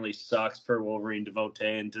that apparently sucks per Wolverine Devote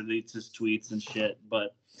and deletes his tweets and shit.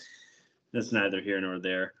 But that's neither here nor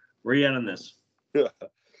there. Where are you at on this?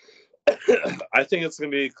 I think it's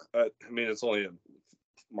going to be, it's only a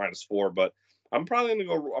 -4, but I'm probably going to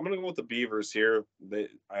go, I'm going to go with the Beavers here.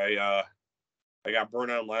 I got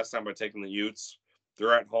burned on last time by taking the Utes.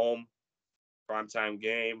 They're at home, primetime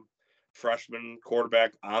game, freshman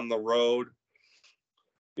quarterback on the road.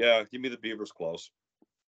 Yeah, give me the Beavers close.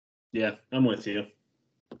 Yeah, I'm with you.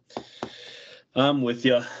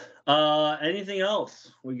 Anything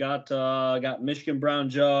else? We got Michigan Brown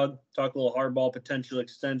Jug, talk a little hardball potential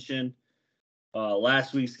extension.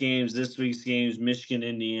 Last week's games, this week's games, Michigan,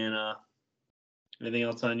 Indiana. Anything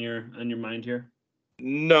else on your mind here?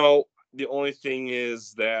 No. The only thing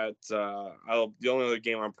is that the only other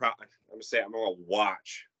game I'm going to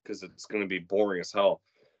watch, because it's going to be boring as hell,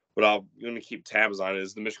 but I'm going to keep tabs on it,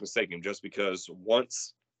 is the Michigan State game, just because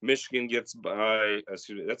once Michigan gets by,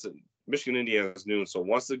 Michigan, Indiana is noon. So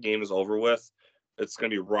once the game is over with, it's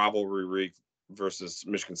going to be rivalry versus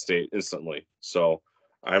Michigan State instantly. So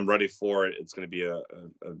I'm ready for it. It's going to be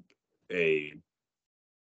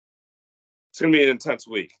it's going to be an intense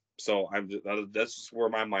week. So that's just where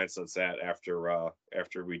my mindset's at after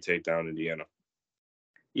we take down Indiana.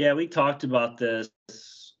 Yeah, we talked about this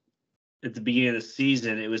at the beginning of the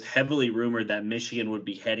season. It was heavily rumored that Michigan would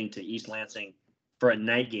be heading to East Lansing for a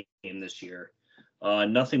night game this year.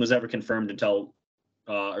 Nothing was ever confirmed until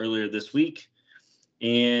earlier this week,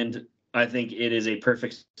 and I think it is a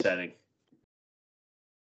perfect setting.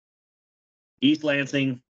 East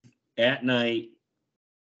Lansing at night.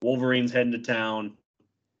 Wolverines heading to town.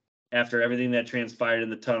 After everything that transpired in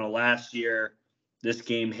the tunnel last year, this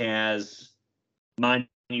game has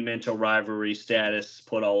monumental rivalry status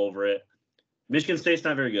put all over it. Michigan State's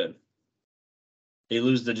not very good. They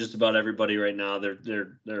lose to just about everybody right now.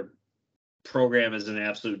 Their program is in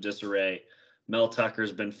absolute disarray. Mel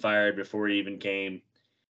Tucker's been fired before he even came,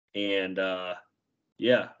 and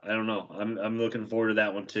yeah, I don't know. I'm looking forward to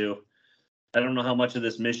that one too. I don't know how much of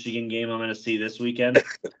this Michigan game I'm going to see this weekend,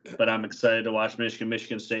 but I'm excited to watch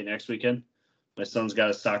Michigan State next weekend. My son's got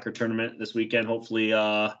a soccer tournament this weekend. Hopefully,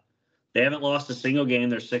 they haven't lost a single game.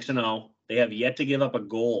 They're 6-0. They have yet to give up a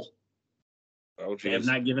goal. Oh, They have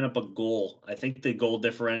not given up a goal. I think the goal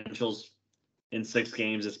differentials in 6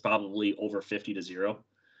 games is probably over 50-0.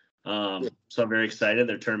 So I'm very excited.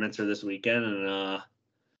 Their tournaments are this weekend, and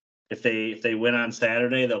if they win on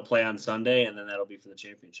Saturday, they'll play on Sunday, and then that'll be for the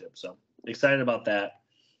championship. So excited about that.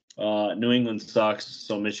 New England sucks,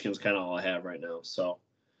 so Michigan's kind of all I have right now. So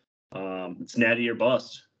it's natty or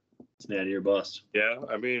bust. It's natty or bust. Yeah,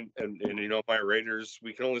 I mean, and you know, my Raiders,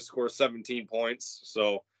 we can only score 17 points,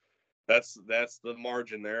 so that's the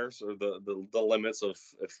margin there. So the limits of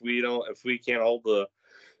if we can't hold the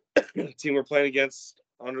team we're playing against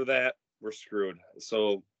under that, we're screwed.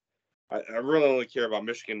 So I really only care about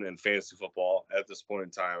Michigan and fantasy football at this point in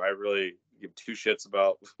time. I really give 2 shits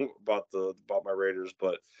about my Raiders,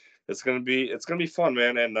 but it's gonna be fun,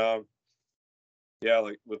 man. And yeah,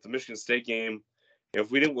 like with the Michigan State game,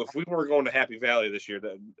 if we were going to Happy Valley this year,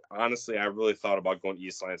 that honestly I really thought about going to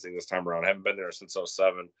East Lansing this time around. I haven't been there since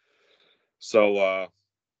 2007, so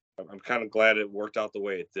I'm kind of glad it worked out the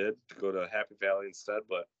way it did to go to Happy Valley instead.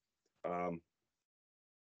 But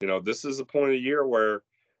you know, this is a point of the year where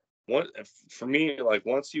for me, like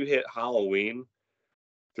once you hit Halloween,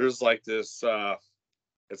 there's like this.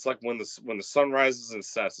 It's like when the sun rises and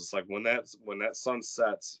sets. It's like when that sun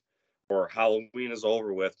sets or Halloween is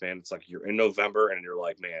over with, man. It's like you're in November and you're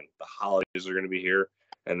like, man, the holidays are going to be here.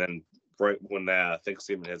 And then right when that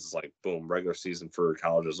Thanksgiving hits, it's like, boom, regular season for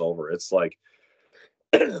college is over. It's like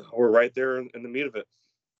we're right there in the meat of it.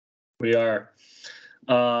 We are.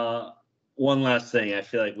 One last thing. I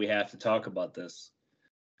feel like we have to talk about this.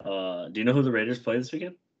 Do you know who the Raiders play this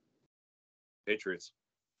weekend? Patriots.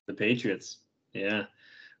 The Patriots. Yeah.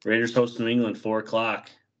 Raiders host New England, 4:00,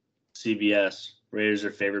 CBS. Raiders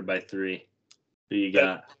are favored by 3. Who you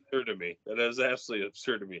got? That's absurd to me. That is absolutely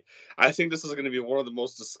absurd to me. I think this is going to be one of the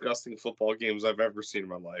most disgusting football games I've ever seen in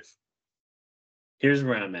my life. Here's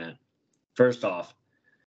where I'm at. First off,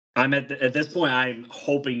 I'm at this point, I'm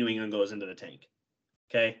hoping New England goes into the tank.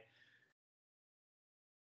 Okay?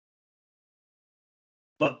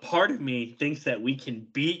 But part of me thinks that we can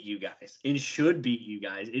beat you guys. It should beat you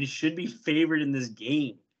guys. It should be favored in this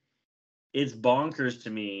game. It's bonkers to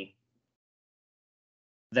me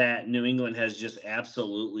that New England has just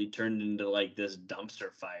absolutely turned into like this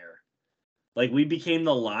dumpster fire. Like we became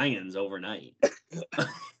the Lions overnight.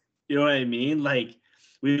 You know what I mean? Like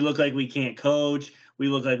we look like we can't coach. We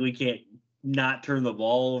look like we can't not turn the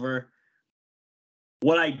ball over.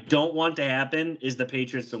 What I don't want to happen is the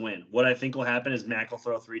Patriots to win. What I think will happen is Mac will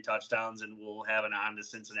throw 3 touchdowns and we'll have an on to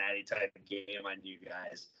Cincinnati type of game on you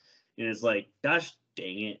guys. And it's like, gosh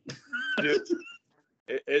dang it. Dude,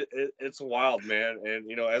 it's wild, man. And,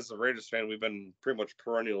 you know, as a Raiders fan, we've been pretty much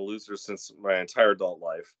perennial losers since my entire adult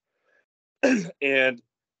life. And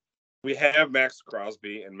we have Max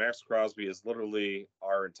Crosby, and Max Crosby is literally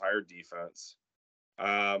our entire defense.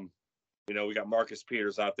 You know, we got Marcus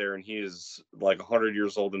Peters out there, and he is like 100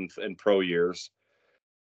 years old in pro years.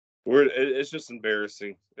 It's just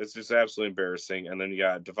embarrassing. It's just absolutely embarrassing. And then you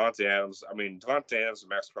got Devontae Adams. I mean, Devontae Adams and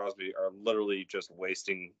Max Crosby are literally just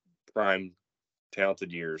wasting prime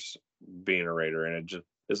talented years being a Raider, and it just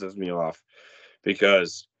pisses me off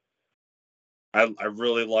because I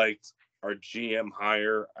really liked our GM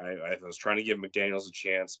hire. I was trying to give McDaniels a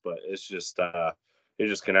chance, but it's just he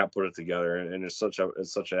just cannot put it together, and it's such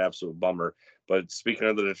an absolute bummer. But speaking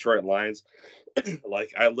of the Detroit Lions,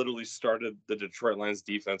 like I literally started the Detroit Lions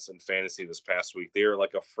defense in fantasy this past week. They are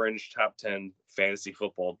like a fringe top 10 fantasy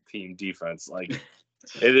football team defense. Like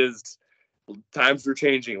it is. Times are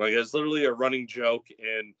changing. Like it's literally a running joke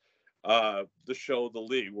in the show The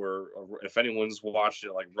League, where if anyone's watched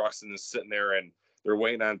it, like Ruxin is sitting there and they're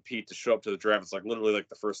waiting on Pete to show up to the draft. It's like literally like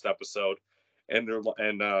the first episode, and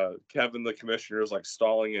Kevin the commissioner is like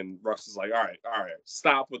stalling, and Rux is like, all right,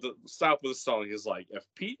 stop with the stalling. He's like, if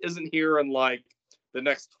Pete isn't here in like the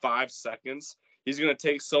next 5 seconds, he's gonna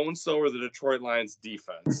take so and so or the Detroit Lions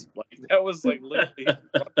defense. Like that was like literally.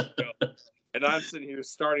 And I'm sitting here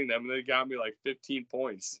starting them, and they got me like 15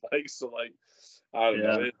 points. Like, so, like, I don't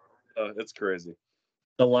know. It's crazy.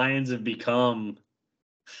 The Lions have become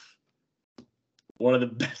one of the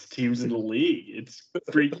best teams in the league. It's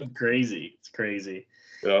freaking crazy. It's crazy.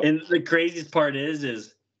 Yeah. And the craziest part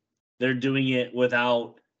is they're doing it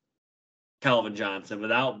without Calvin Johnson,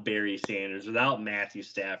 without Barry Sanders, without Matthew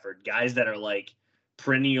Stafford, guys that are like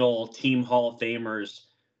perennial team Hall of Famers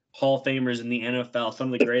in the NFL,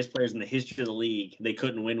 some of the greatest players in the history of the league. They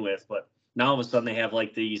couldn't win with, but now all of a sudden they have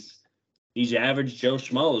like these average Joe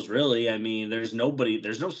Schmoes. Really, I mean, there's no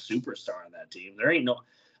superstar on that team. There ain't no.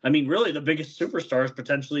 I mean, really, the biggest superstar is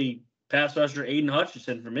potentially pass rusher Aiden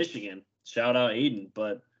Hutchinson from Michigan. Shout out Aiden,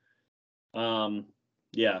 but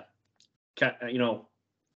yeah, you know.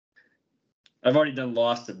 I've already done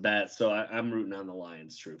lost at bat, so I'm rooting on the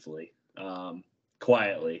Lions, truthfully.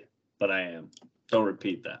 Quietly, but I am. Don't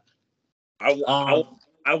repeat that.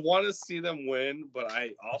 I want to see them win, but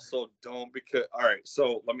I also don't because – all right,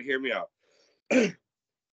 so let me hear me out.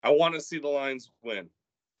 I want to see the Lions win.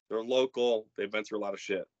 They're local. They've been through a lot of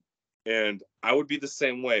shit. And I would be the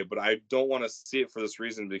same way, but I don't want to see it for this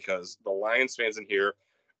reason because the Lions fans in here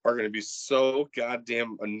are going to be so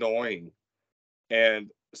goddamn annoying.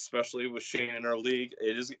 And especially with Shane in our league,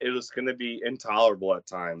 it is going to be intolerable at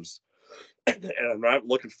times. And I'm not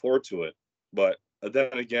looking forward to it. But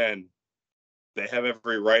then again, they have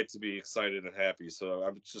every right to be excited and happy. So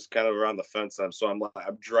I'm just kind of around the fence. I'm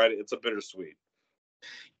dreading. It's a bittersweet.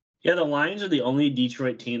 Yeah, the Lions are the only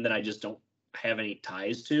Detroit team that I just don't have any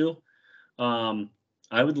ties to.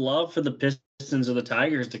 I would love for the Pistons or the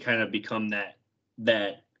Tigers to kind of become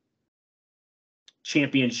that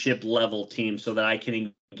championship level team so that I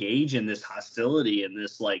can engage in this hostility and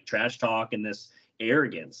this like trash talk and this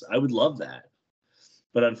arrogance. I would love that.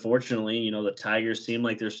 But unfortunately, you know, the Tigers seem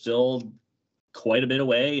like they're still quite a bit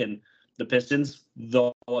away. And the Pistons,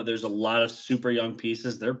 though there's a lot of super young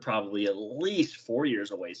pieces, they're probably at least 4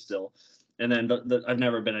 years away still. And then I've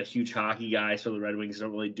never been a huge hockey guy, so the Red Wings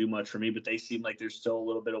don't really do much for me, but they seem like they're still a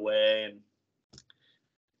little bit away. And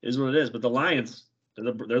it is what it is. But the Lions,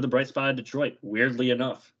 they're the bright spot of Detroit, weirdly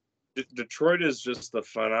enough. Detroit is just a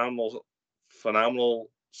phenomenal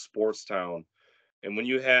sports town. And when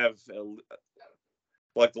you have,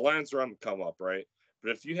 like, the Lions are on the come up, right?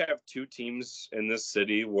 But if you have two teams in this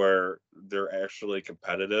city where they're actually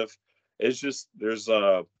competitive, it's just there's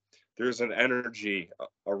an energy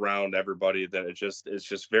around everybody that it's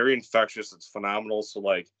just very infectious. It's phenomenal. So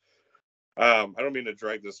like, I don't mean to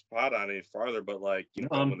drag this pot on any farther, but like, you know,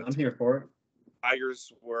 I'm here for it.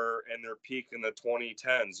 Tigers were in their peak in the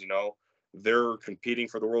 2010s, you know, they're competing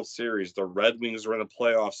for the World Series. The Red Wings are in the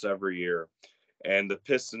playoffs every year. And the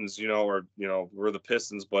Pistons, you know, were the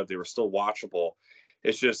Pistons, but they were still watchable.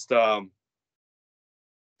 It's just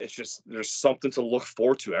there's something to look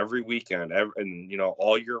forward to every weekend, and you know,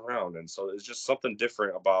 all year round. And so it's just something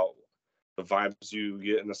different about the vibes you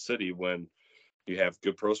get in the city when you have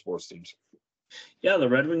good pro sports teams. Yeah, the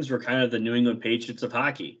Red Wings were kind of the New England Patriots of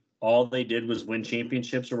hockey. All they did was win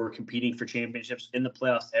championships or were competing for championships in the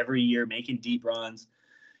playoffs every year, making deep runs.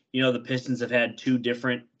 You know, the Pistons have had two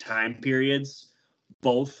different time periods,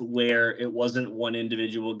 both where it wasn't one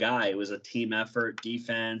individual guy. It was a team effort,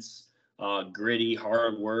 defense, gritty,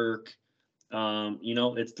 hard work. You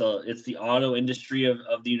know, it's the auto industry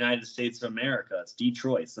of the United States of America. It's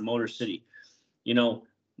Detroit. It's the Motor City. You know,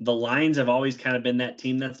 the Lions have always kind of been that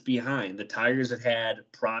team that's behind. The Tigers have had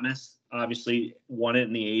promise, obviously won it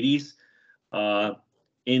in the 80s.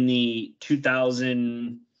 In the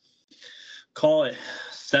 2000, call it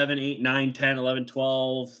 7, 8, 9, 10, 11,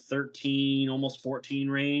 12, 13, almost 14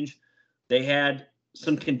 range, they had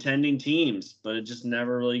some contending teams, but it just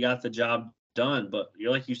never really got the job done. But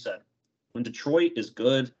you're like you said, when Detroit is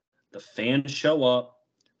good, the fans show up,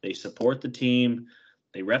 they support the team,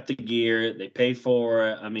 they rep the gear, they pay for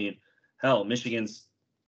it. I mean, hell, Michigan's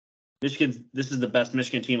this is the best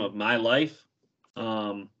Michigan team of my life.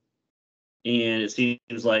 And it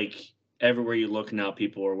seems like everywhere you look now,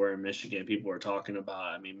 people are wearing Michigan. People are talking about.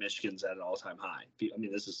 I mean, Michigan's at an all-time high. I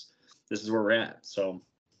mean, this is where we're at. So,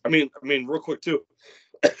 I mean, real quick too,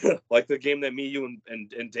 like the game that me, you,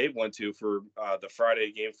 and Dave went to for the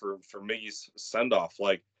Friday game for Miggy's send-off.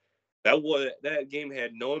 Like that game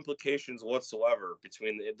had no implications whatsoever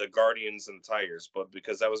between the Guardians and the Tigers, but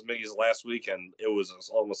because that was Miggy's last weekend, it was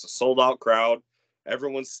almost a sold-out crowd.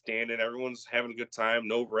 Everyone's standing, everyone's having a good time.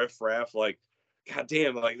 No riff-raff. Like,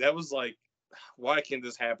 goddamn, like that was like, why can't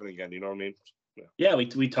this happen again? You know what I mean? Yeah,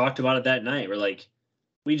 we talked about it that night. We're like,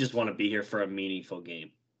 we just want to be here for a meaningful game.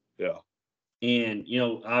 Yeah. And, you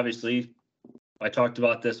know, obviously, I talked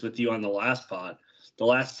about this with you on the last pod. The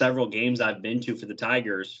last several games I've been to for the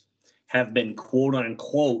Tigers have been quote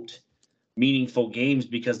unquote meaningful games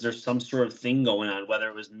because there's some sort of thing going on, whether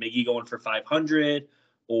it was Miggy going for 500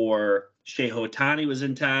 or Shohei Ohtani was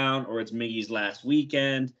in town or it's Miggy's last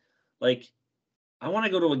weekend. Like, I want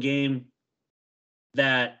to go to a game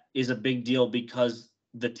that is a big deal because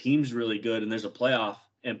the team's really good and there's a playoff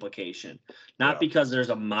implication, not because there's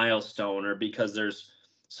a milestone or because there's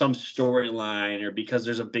some storyline or because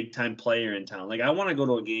there's a big time player in town. Like, I want to go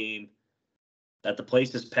to a game that the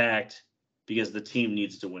place is packed because the team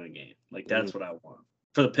needs to win a game. Like, that's what I want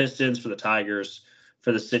for the Pistons, for the Tigers,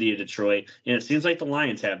 for the city of Detroit. And it seems like the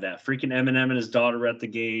Lions have that. Freaking Eminem and his daughter were at the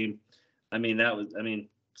game.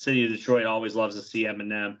 City of Detroit always loves to see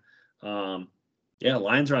Eminem. Yeah,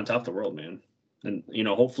 Lions are on top of the world, man. And,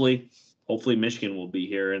 hopefully Michigan will be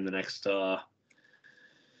here in the next, by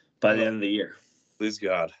the end of the year. Please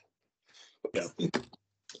God. Yeah.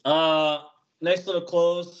 Nice little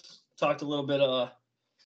close. Talked a little bit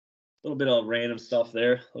of random stuff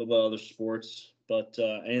there, a little bit of other sports. But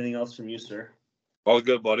anything else from you, sir? All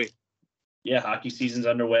good, buddy. Yeah, hockey season's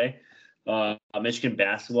underway. Michigan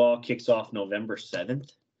basketball kicks off November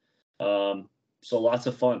 7th. So lots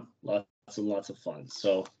of fun. Lots of fun.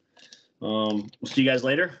 So we'll see you guys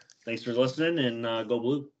later. Thanks for listening, and go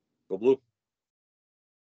Blue. Go Blue.